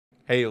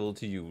Hail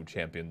to you,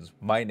 champions.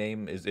 My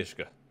name is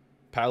Ishka,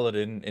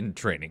 Paladin in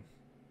training.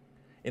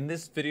 In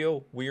this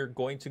video, we are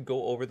going to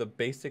go over the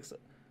basics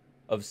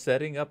of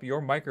setting up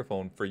your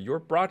microphone for your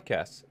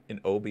broadcasts in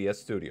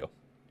OBS Studio.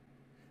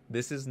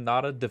 This is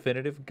not a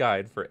definitive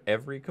guide for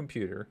every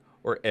computer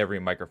or every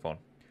microphone.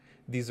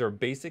 These are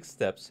basic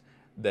steps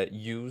that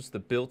use the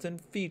built-in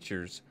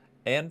features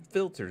and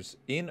filters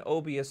in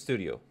OBS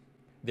Studio.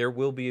 There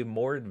will be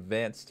more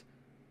advanced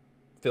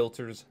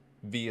filters,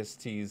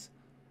 VSTs,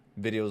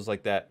 videos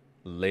like that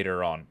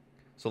later on.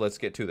 So let's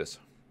get to this.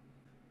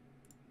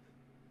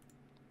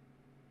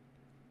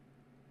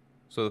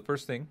 So the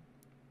first thing,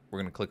 we're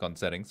going to click on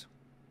settings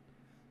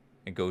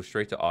and go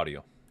straight to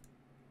audio.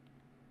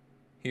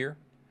 Here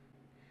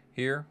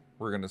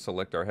we're going to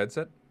select our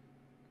headset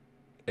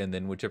and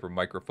then whichever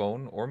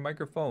microphone or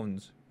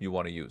microphones you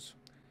want to use.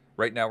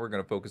 Right now we're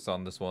going to focus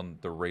on this one,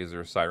 the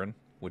Razer Siren.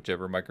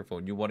 Whichever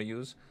microphone you want to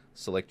use,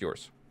 select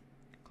yours.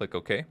 Click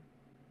OK.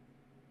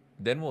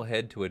 Then we'll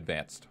head to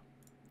advanced.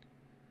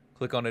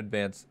 Click on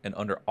advanced and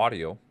under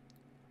audio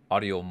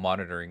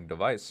monitoring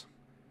device,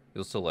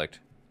 you'll select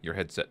your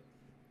headset.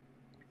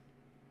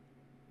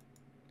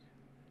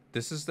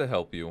 This is to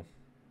help you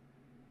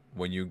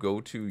when you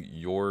go to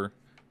your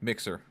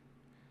mixer.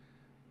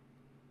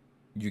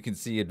 You can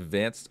see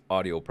advanced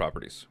audio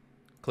properties.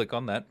 Click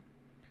on that.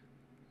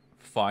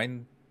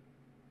 Find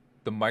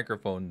the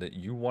microphone that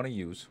you want to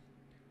use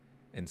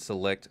and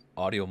select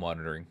audio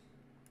monitoring.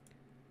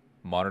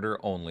 Monitor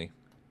only.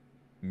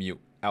 Mute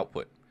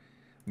output.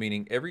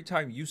 Meaning every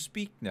time you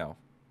speak now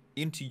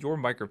into your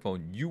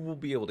microphone, you will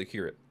be able to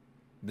hear it.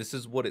 This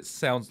is what it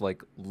sounds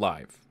like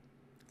live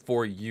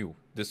for you.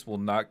 This will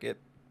not get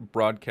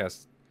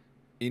broadcast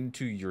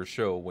into your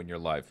show when you're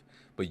live,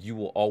 but you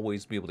will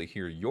always be able to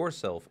hear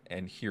yourself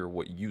and hear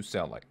what you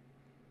sound like.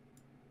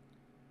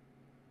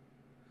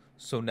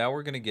 So now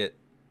we're going to get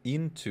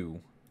into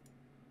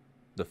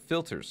the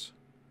filters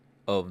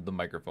of the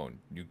microphone.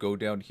 You go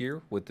down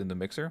here within the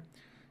mixer,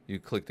 you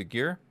click the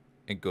gear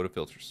and go to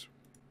filters.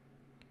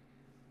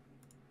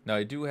 Now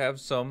I do have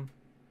some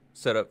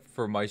set up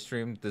for my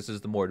stream. This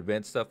is the more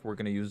advanced stuff. We're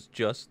going to use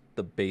just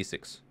the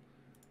basics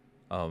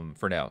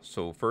for now.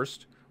 So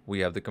first we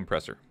have the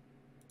compressor.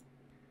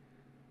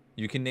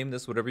 You can name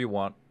this whatever you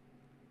want.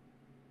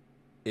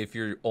 If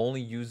you're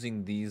only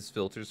using these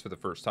filters for the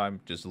first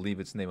time, just leave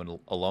its name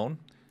alone.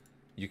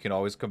 You can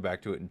always come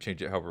back to it and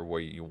change it however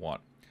way you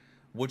want.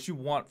 What you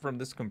want from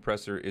this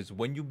compressor is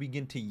when you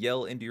begin to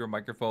yell into your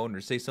microphone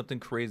or say something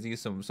crazy,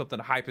 something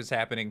hype is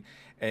happening,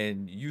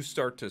 and you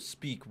start to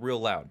speak real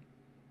loud.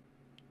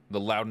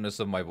 The loudness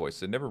of my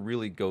voice, it never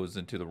really goes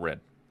into the red.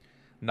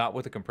 Not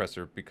with the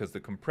compressor, because the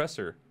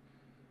compressor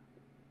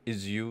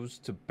is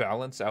used to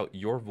balance out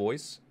your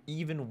voice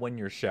even when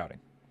you're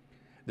shouting.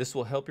 This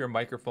will help your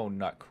microphone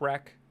not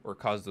crack or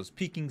cause those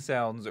peaking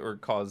sounds or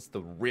cause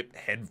the ripped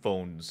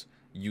headphones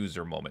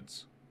user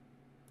moments.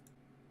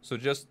 So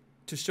just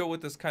to show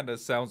what this kind of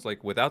sounds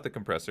like without the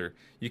compressor,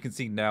 you can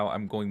see now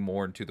I'm going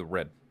more into the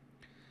red.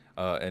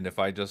 And if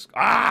I just,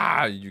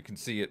 you can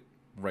see it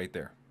right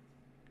there.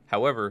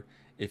 However,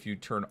 if you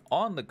turn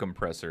on the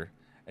compressor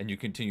and you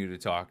continue to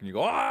talk and you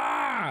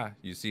go,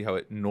 you see how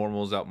it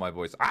normals out my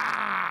voice.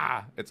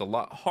 It's a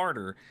lot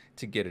harder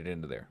to get it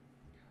into there.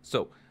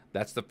 So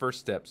that's the first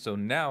step. So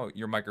now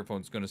your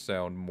microphone's going to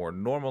sound more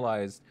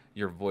normalized.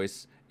 Your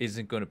voice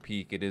isn't going to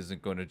peak. It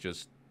isn't going to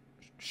just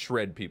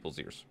shred people's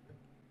ears.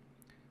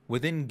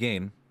 Within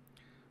gain,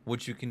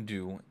 what you can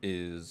do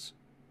is,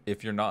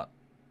 if you're not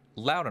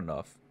loud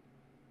enough,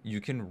 you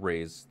can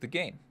raise the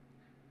gain.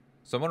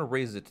 So I'm going to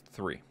raise it to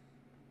 3.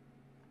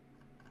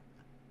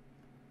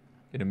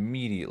 And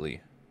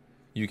immediately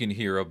you can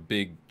hear a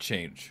big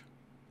change.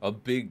 A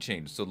big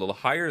change. So the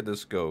higher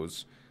this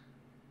goes,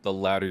 the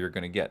louder you're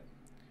going to get.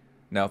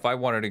 Now if I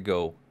wanted to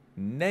go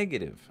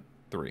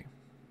 -3,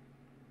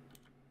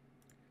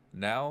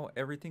 now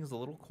everything's a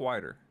little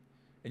quieter.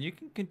 And you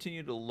can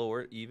continue to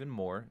lower it even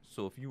more.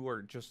 So if you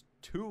are just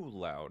too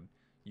loud,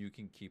 you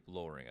can keep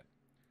lowering it.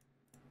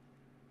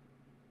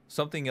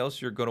 Something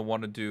else you're going to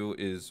want to do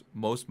is,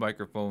 most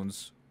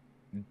microphones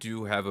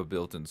do have a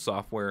built-in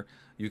software.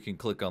 You can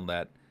click on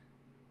that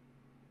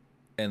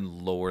and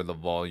lower the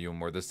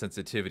volume or the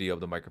sensitivity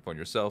of the microphone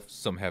yourself.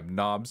 Some have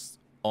knobs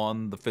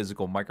on the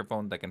physical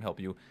microphone that can help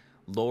you.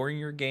 Lowering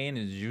your gain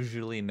is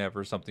usually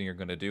never something you're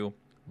going to do,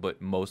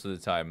 but most of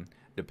the time,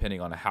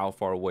 depending on how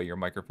far away your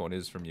microphone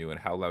is from you and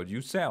how loud you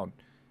sound,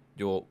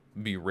 you'll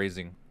be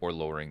raising or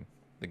lowering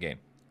the gain.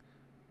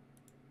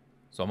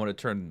 So I'm going to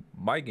turn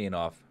my gain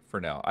off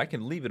for now. I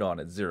can leave it on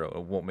at 0.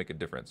 It won't make a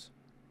difference,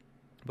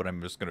 but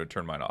I'm just going to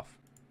turn mine off.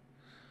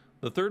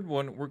 The third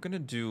one, we're going to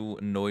do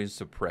noise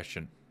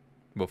suppression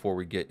before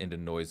we get into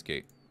noise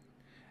gate.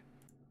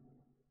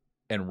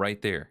 And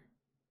right there,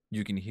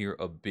 you can hear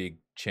a big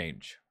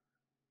change.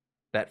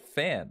 That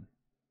fan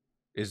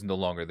is no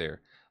longer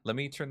there. Let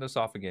me turn this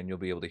off again. You'll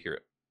be able to hear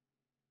it.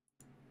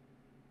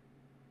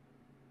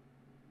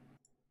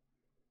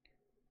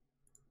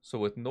 So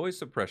with noise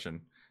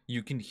suppression,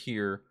 you can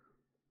hear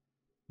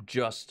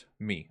just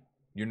me.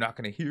 You're not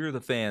going to hear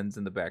the fans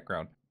in the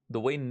background. The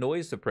way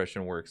noise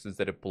suppression works is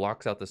that it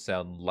blocks out the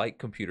sound like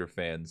computer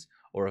fans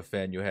or a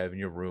fan you have in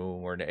your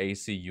room or an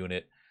AC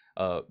unit.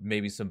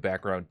 Maybe some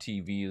background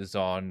TV is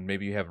on.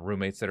 Maybe you have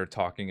roommates that are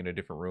talking in a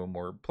different room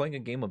or playing a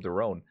game of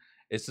their own.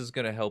 This is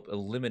going to help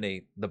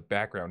eliminate the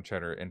background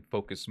chatter and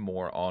focus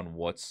more on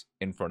what's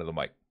in front of the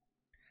mic.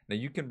 Now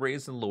you can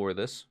raise and lower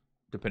this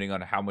depending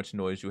on how much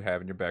noise you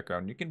have in your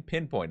background. You can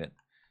pinpoint it,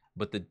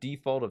 but the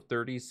default of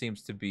 30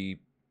 seems to be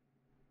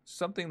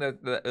something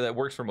that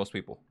works for most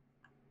people.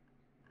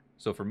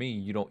 So for me,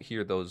 you don't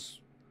hear those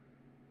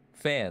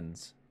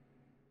fans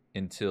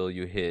until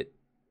you hit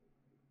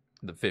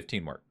the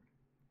 15 mark.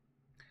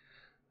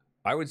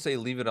 I would say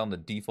leave it on the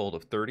default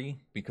of 30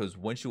 because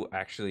once you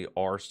actually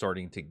are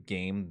starting to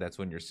game, that's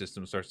when your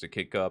system starts to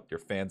kick up, your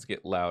fans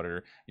get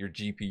louder, your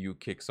GPU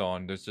kicks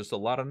on. There's just a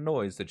lot of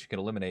noise that you can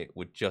eliminate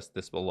with just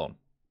this alone.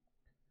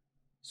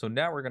 So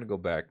now we're going to go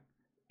back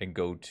and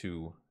go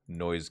to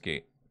noise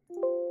gate.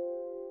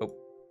 Oh.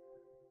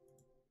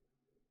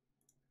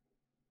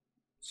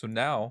 So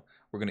now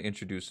we're going to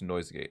introduce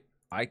noise gate.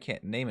 I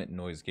can't name it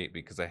noise gate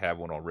because I have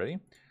one already.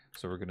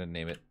 So we're going to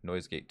name it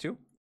noise gate 2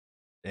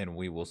 and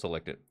we will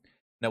select it.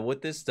 Now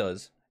what this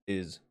does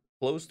is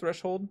close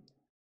threshold,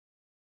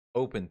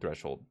 open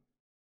threshold.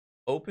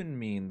 Open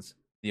means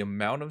the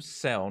amount of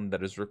sound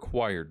that is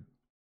required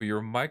for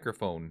your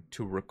microphone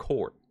to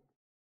record.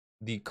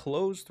 The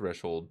close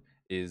threshold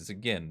is,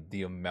 again,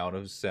 the amount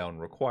of sound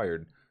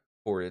required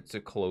for it to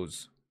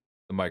close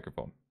the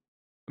microphone.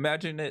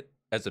 Imagine it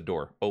as a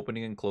door,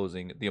 opening and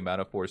closing, the amount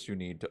of force you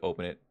need to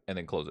open it and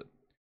then close it.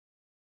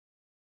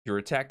 Your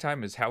attack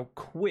time is how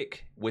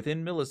quick,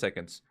 within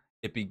milliseconds,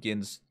 it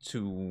begins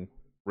to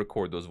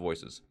record those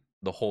voices.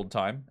 The hold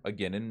time,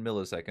 again in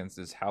milliseconds,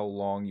 is how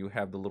long you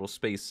have the little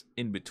space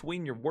in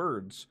between your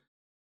words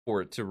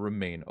for it to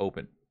remain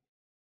open.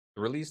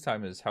 The release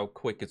time is how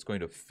quick it's going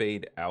to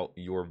fade out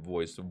your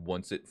voice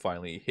once it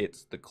finally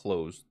hits the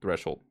close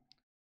threshold.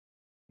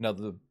 Now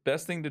the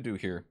best thing to do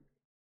here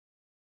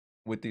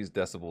with these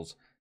decibels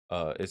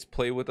is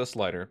play with a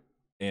slider,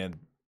 and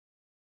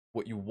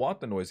what you want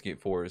the noise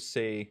gate for is,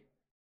 say,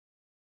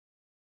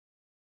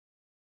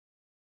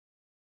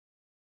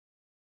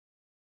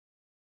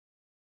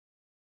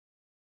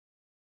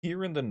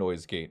 here in the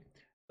noise gate,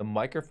 the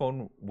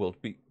microphone will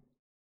be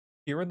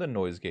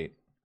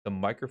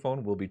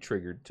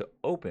triggered to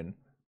open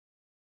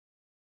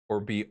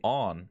or be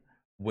on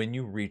when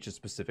you reach a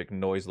specific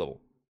noise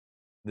level.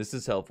 This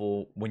is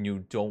helpful when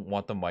you don't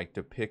want the mic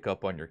to pick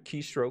up on your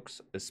keystrokes,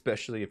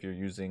 especially if you're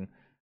using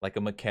like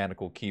a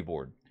mechanical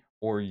keyboard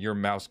or your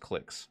mouse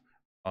clicks.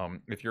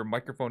 If your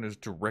microphone is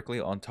directly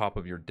on top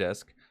of your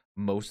desk,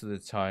 most of the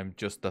time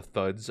just the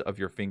thuds of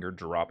your finger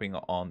dropping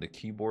on the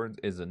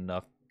keyboard is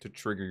enough to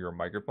trigger your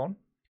microphone.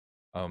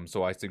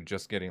 So I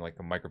suggest getting like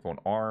a microphone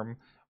arm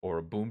or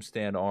a boom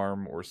stand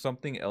arm or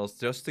something else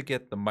just to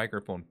get the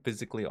microphone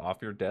physically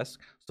off your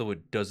desk so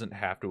it doesn't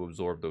have to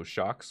absorb those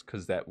shocks,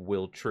 because that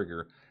will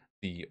trigger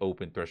the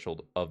open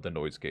threshold of the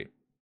noise gate.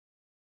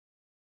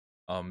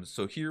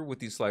 So here with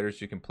these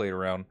sliders you can play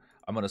around.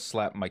 I'm going to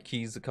slap my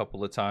keys a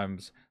couple of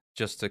times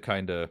just to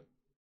kind of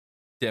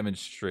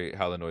demonstrate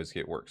how the noise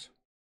gate works.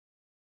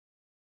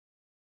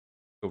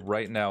 So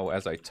right now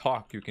as I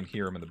talk you can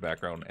hear them in the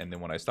background, and then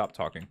when I stop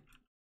talking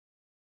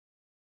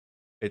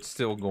it's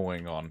still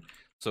going on.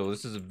 So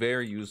this is a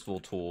very useful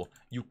tool.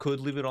 You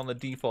could leave it on the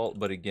default,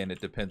 but again, it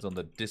depends on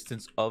the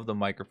distance of the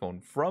microphone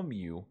from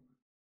you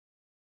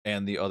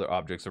and the other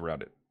objects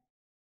around it.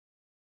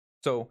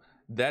 So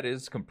that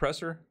is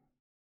compressor,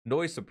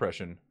 noise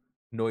suppression,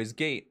 noise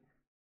gate,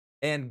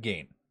 and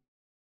gain.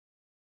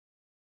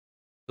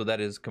 So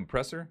that is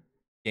compressor,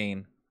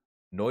 gain,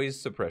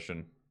 noise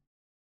suppression,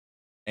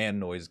 and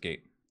noise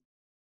gate.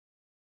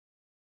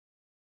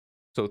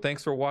 So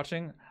thanks for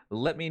watching.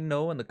 Let me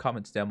know in the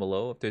comments down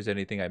below if there's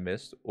anything I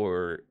missed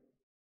or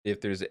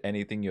if there's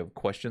anything you have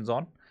questions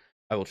on.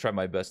 I will try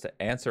my best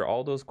to answer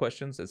all those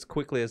questions as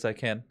quickly as I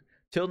can.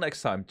 Till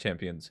next time,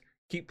 champions,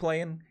 keep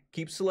playing,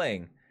 keep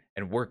slaying,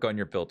 and work on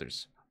your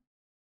filters.